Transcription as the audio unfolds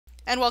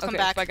And welcome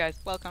back. Bye, guys.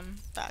 Welcome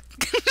back.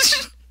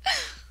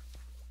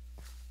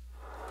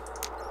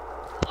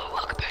 Hello,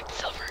 welcome back to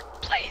Silver.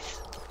 Please.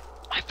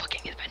 My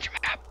fucking adventure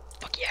map.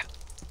 Fuck yeah.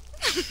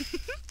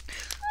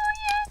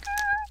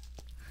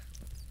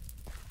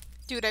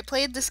 Dude, I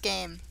played this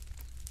game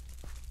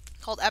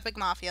called Epic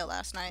Mafia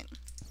last night.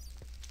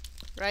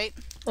 Right?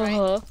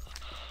 Right?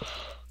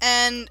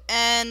 And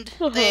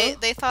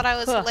they thought I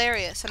was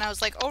hilarious, and I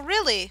was like, oh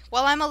really?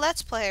 Well, I'm a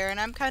Let's Player, and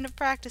I'm kind of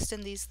practiced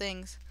in these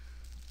things.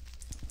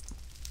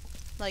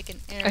 Like an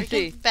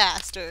arrogant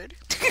bastard.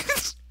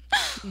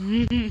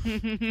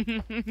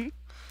 It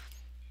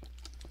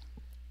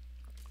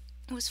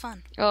was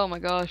fun. Oh my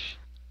gosh.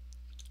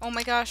 Oh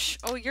my gosh.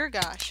 Oh your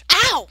gosh.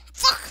 Ow!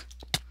 Fuck!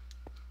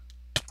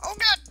 Oh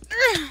god!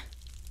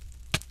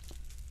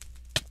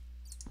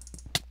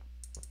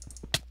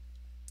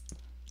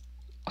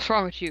 What's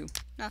wrong with you?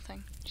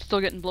 Nothing. Still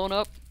getting blown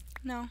up?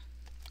 No.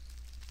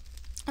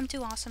 I'm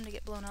too awesome to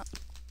get blown up.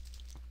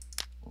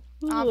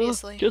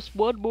 Obviously. Just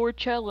one more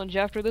challenge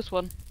after this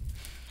one.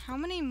 How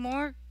many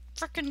more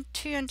frickin'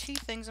 TNT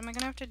things am I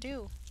gonna have to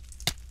do?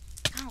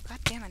 Oh god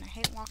damn it, I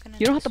hate walking in.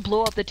 You don't have to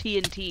blow up the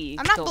TNT.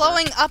 I'm not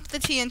blowing up the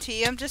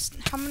TNT, I'm just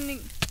how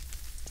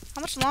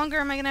much longer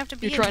am I gonna have to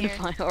be in here? You're trying to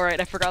find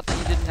alright, I forgot that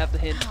you didn't have the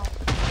hint. Ow.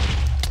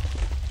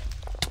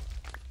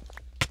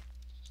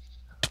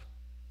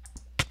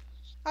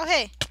 Oh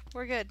hey,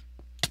 we're good.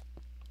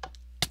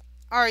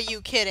 Are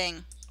you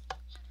kidding?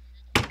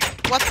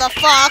 What the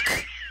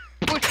fuck?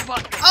 Push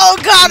button. Oh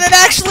god, it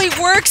actually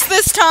works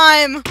this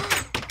time!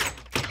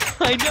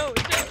 I know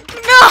it does.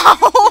 No!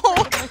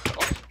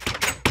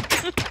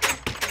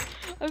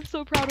 I'm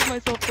so proud of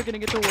myself for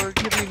getting it to work.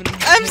 You haven't even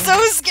I'm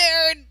so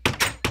scared!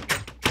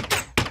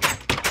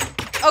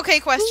 Okay,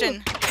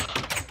 question.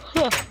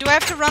 Do I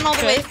have to run all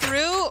the way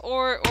through,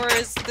 or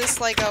is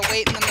this like a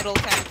wait in the middle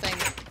kind of thing?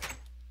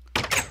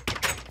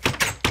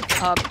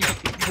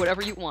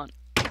 Whatever you want.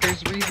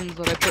 There's reasons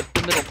that I put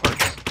the middle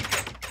parts.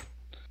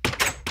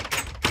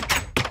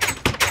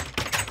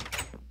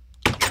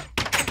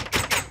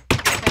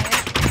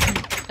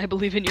 I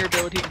believe in your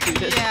ability to do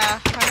this. Yeah,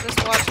 I'm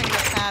just watching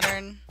the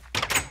pattern.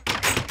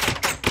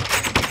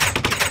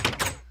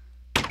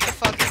 What the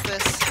fuck is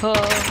this?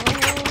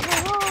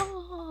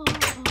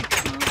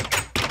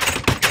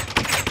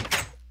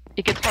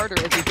 It gets harder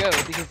as you go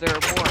because there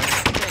are more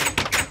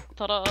things.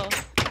 Ta-da!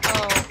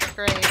 Oh,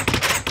 great.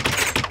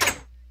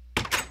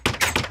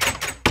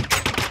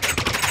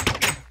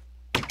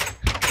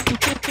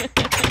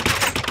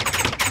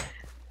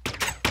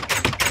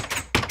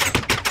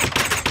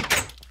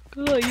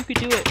 Oh, you could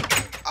do it.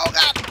 Oh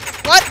god!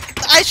 What?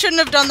 I shouldn't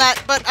have done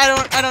that, but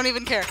I don't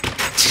even care.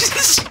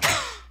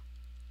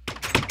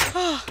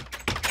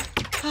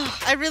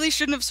 I really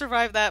shouldn't have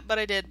survived that, but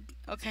I did.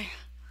 Okay.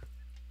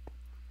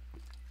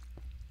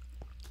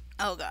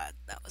 Oh god,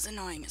 that was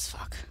annoying as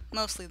fuck.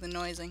 Mostly the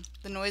noising.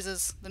 The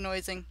noises, the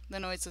noising, the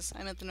noises.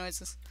 I meant the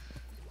noises.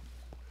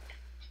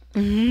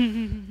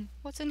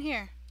 What's in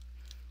here?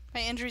 My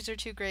injuries are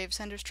too grave.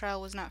 Sender's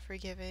trial was not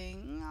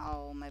forgiving.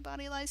 Oh, my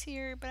body lies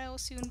here, but I will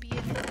soon be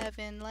in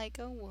heaven like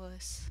a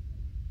wuss.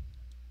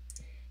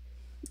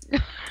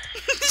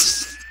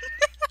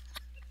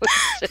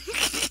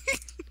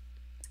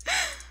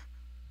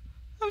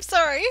 I'm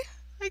sorry.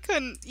 I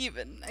couldn't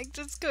even. I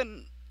just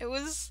couldn't. It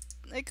was...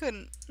 I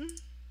couldn't.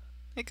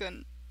 I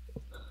couldn't.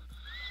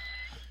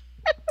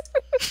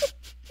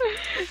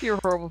 You're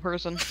a horrible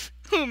person.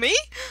 Who, me?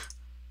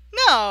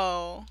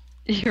 No.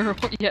 You're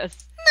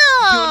yes.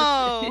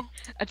 No.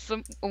 At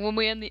some when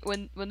we end the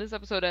when this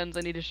episode ends,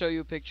 I need to show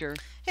you a picture.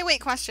 Hey, wait.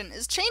 Question: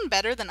 is chain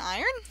better than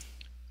iron?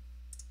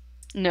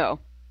 No.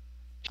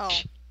 Oh.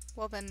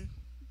 Well then,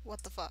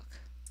 what the fuck?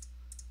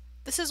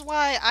 This is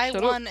why I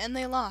won and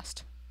they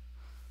lost.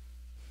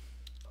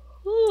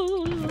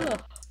 Okay.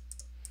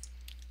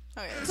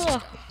 Let's just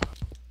go.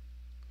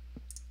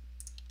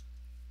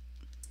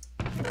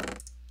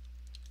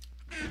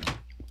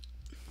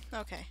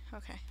 Okay.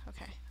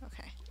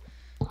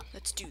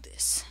 Let's do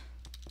this.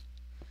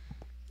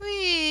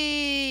 Whee!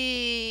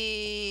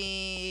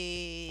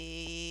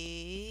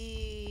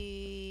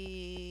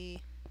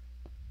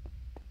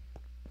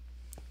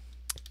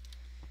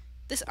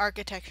 This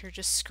architecture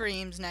just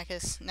screams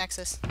Nexus.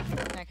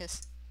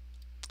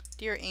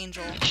 Dear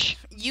Angel.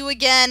 You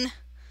again!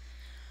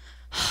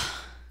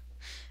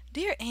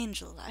 Dear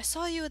Angel, I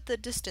saw you at the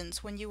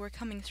distance when you were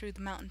coming through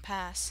the mountain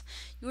pass.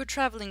 You were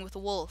traveling with a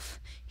wolf.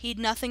 Heed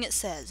nothing it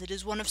says. It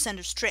is one of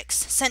Sender's tricks,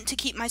 sent to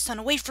keep my son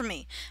away from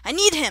me. I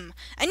need him!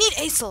 I need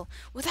Acel!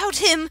 Without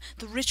him,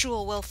 the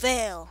ritual will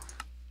fail.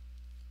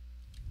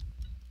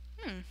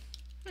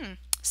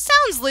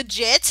 Sounds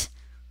legit!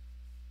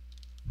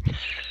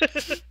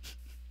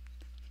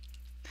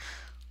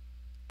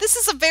 This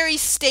is a very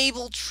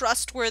stable,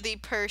 trustworthy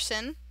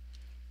person.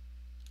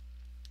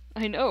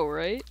 I know,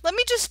 right? Let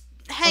me just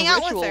hang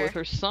out with her. With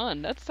her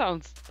son. That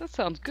sounds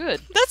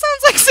good. That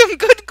sounds like some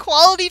good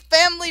quality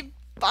family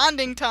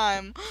bonding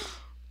time.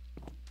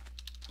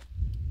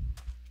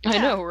 I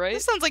know, right?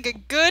 This sounds like a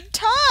good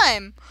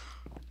time.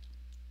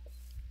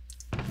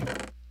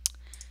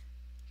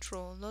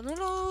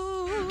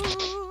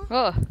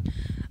 Troll-la-la-la.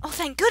 Oh,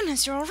 thank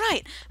goodness you're all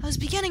right. I was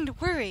beginning to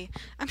worry.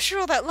 I'm sure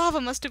all that lava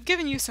must have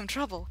given you some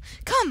trouble.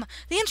 Come,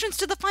 the entrance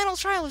to the final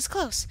trial is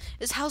close.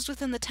 It is housed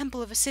within the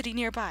temple of a city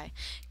nearby.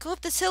 Go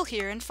up this hill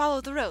here and follow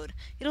the road.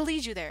 It'll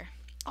lead you there.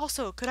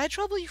 Also, could I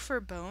trouble you for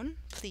a bone,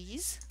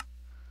 please?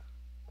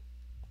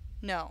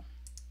 No.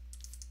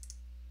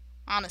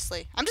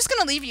 Honestly, I'm just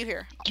gonna leave you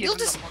here. You'll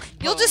just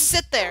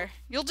sit there.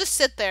 You'll just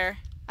sit there.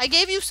 I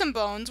gave you some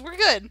bones. We're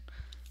good.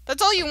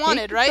 That's all you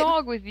wanted, right? Take the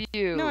dog with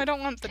you. No, I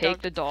don't want the dog.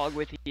 Take the dog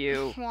with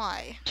you.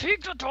 Why?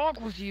 Take the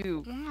dog with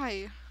you.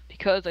 Why?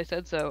 Because I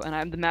said so, and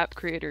I'm the map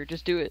creator.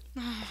 Just do it.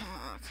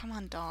 Come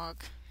on,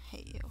 dog. I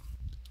hate you.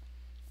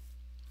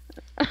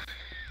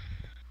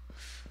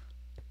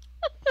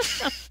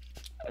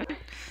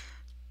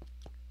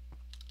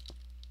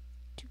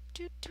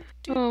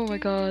 Oh my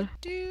god.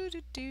 To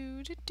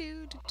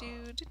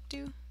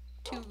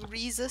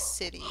Riza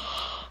City.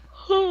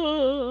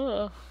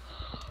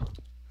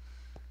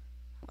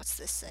 What's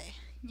this say?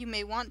 You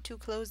may want to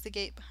close the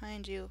gate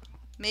behind you.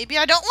 Maybe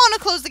I don't want to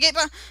close the gate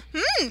behind.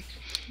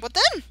 What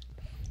then?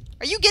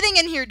 Are you getting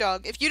in here,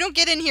 dog? If you don't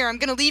get in here, I'm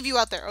gonna leave you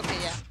out there. Okay,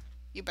 yeah.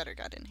 You better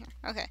got in here.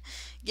 Okay.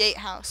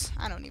 Gatehouse.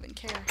 I don't even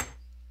care.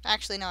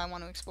 Actually, no, I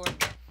want to explore.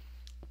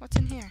 What's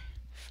in here?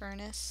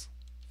 Furnace.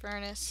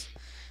 Furnace.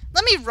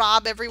 Let me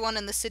rob everyone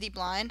in the city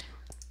blind.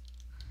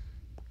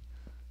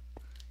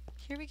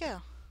 Here we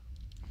go.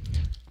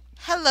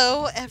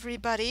 Hello,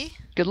 everybody.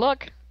 Good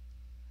luck.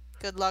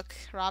 Good luck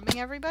robbing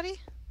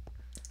everybody?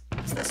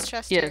 What's this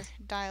chest Yes. here?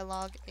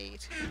 Dialogue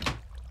 8.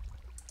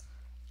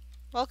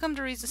 Welcome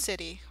to Riza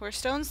City. We're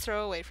stone's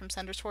throw away from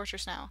Sender's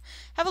Fortress now.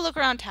 Have a look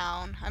around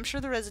town. I'm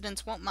sure the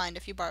residents won't mind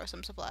if you borrow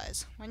some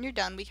supplies. When you're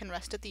done, we can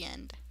rest at the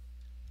end.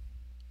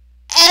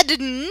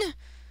 Eden!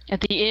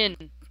 At the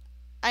inn.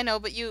 I know,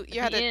 but you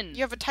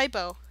have a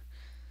typo.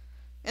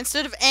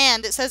 Instead of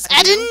and, it says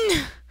I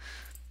Eden!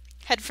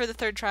 Head for the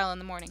third trial in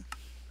the morning.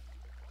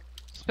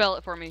 Spell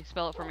it for me.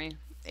 Spell it for me.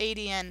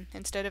 ADN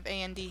instead of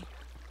AND.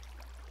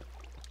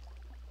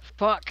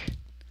 Fuck.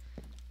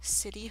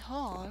 City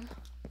Hall.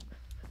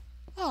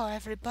 Oh,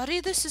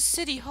 everybody, this is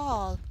City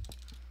Hall.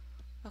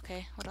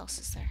 Okay, what else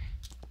is there?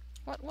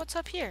 What's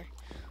up here?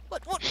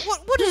 What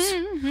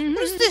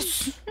is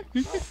this?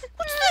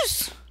 What's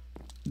this?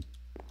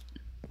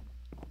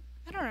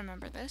 I don't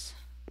remember this.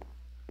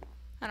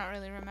 I don't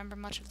really remember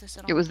much of this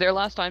at all. It was there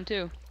last time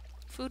too.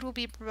 Food will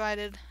be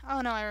provided.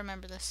 Oh no, I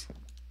remember this.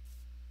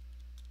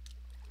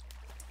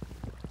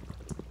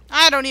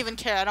 I don't even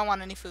care. I don't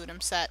want any food.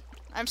 I'm set.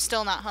 I'm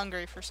still not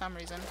hungry for some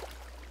reason.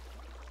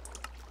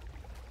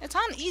 It's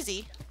on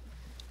easy.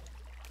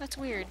 That's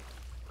weird.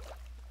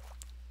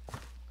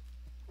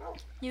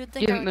 You would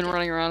think You haven't been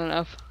running around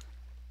enough.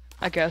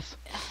 I guess.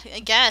 I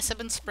guess. I've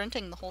been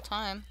sprinting the whole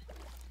time.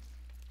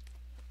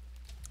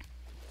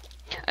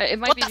 It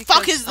might What be the because,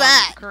 fuck is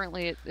that?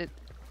 Currently,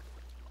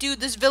 Dude,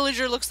 this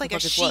villager looks like a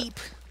sheep.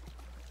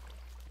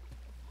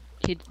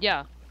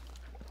 Yeah.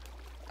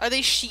 Are they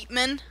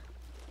sheepmen?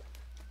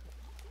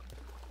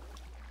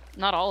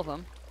 Not all of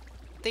them.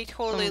 They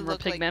totally Some of them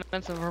look are like... pigmen,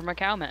 and some of them are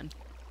cowmen.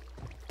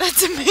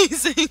 That's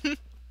amazing.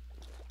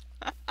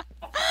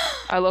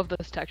 I love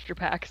this texture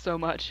pack so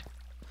much.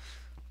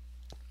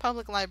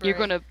 Public library.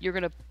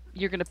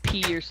 You're gonna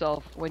pee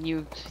yourself when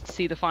you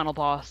see the final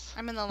boss.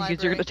 I'm in the library.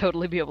 Because you're gonna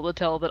totally be able to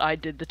tell that I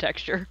did the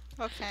texture.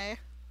 Okay.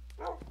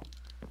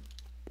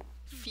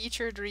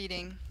 Featured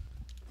reading.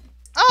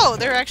 Oh,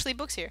 there are actually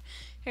books here.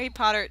 Harry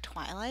Potter,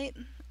 Twilight,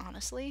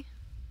 honestly.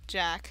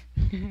 Jack.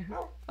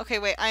 Okay,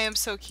 wait, I am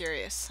so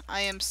curious.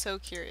 I am so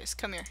curious.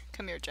 Come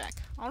here, Jack.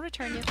 I'll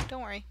return you,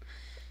 don't worry.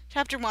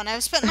 Chapter 1. I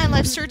have spent my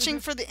life searching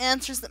for the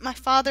answers that my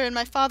father and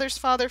my father's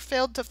father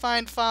failed to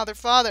find. Father.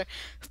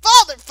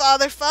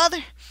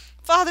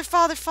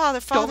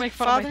 Don't make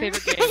fun of my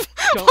favorite game.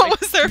 Do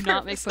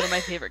not make fun of my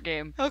favorite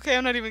game. Okay,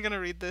 I'm not even gonna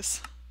read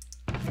this.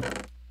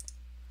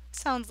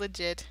 Sounds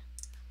legit.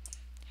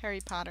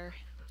 Harry Potter.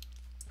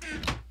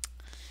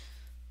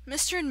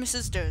 Mr. and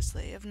Mrs.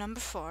 Dursley of number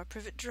 4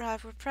 Privet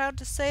Drive were proud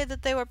to say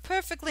that they were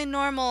perfectly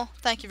normal.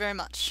 Thank you very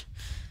much.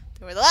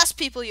 They were the last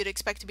people you'd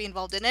expect to be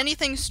involved in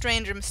anything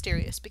strange or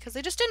mysterious, because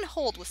they just didn't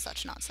hold with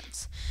such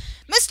nonsense.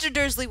 Mr.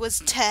 Dursley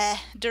was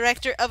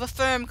director of a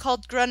firm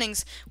called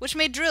Grunnings, which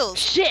made drills.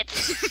 Shit!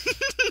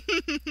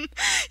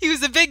 He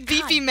was a big,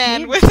 beefy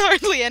man with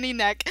hardly any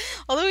neck,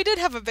 although he did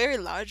have a very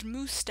large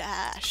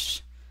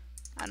moustache.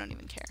 I don't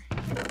even care.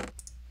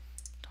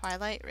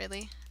 Twilight,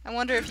 really? I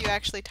wonder if you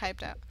actually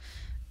typed out.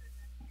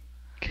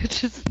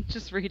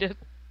 Just read it.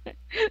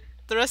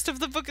 The rest of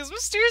the book is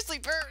mysteriously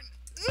burned.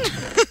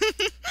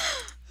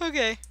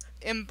 Okay.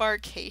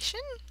 Embarkation?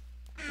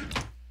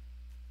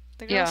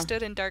 The girl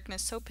stood in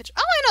darkness so pitch.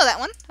 Oh, I know that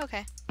one.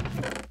 Okay.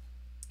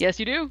 Yes,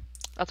 you do.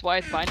 That's why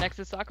it's by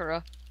Nexis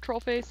Sakura.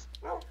 Troll face.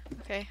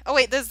 Okay. Oh,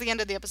 wait, this is the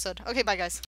end of the episode. Okay, bye, guys.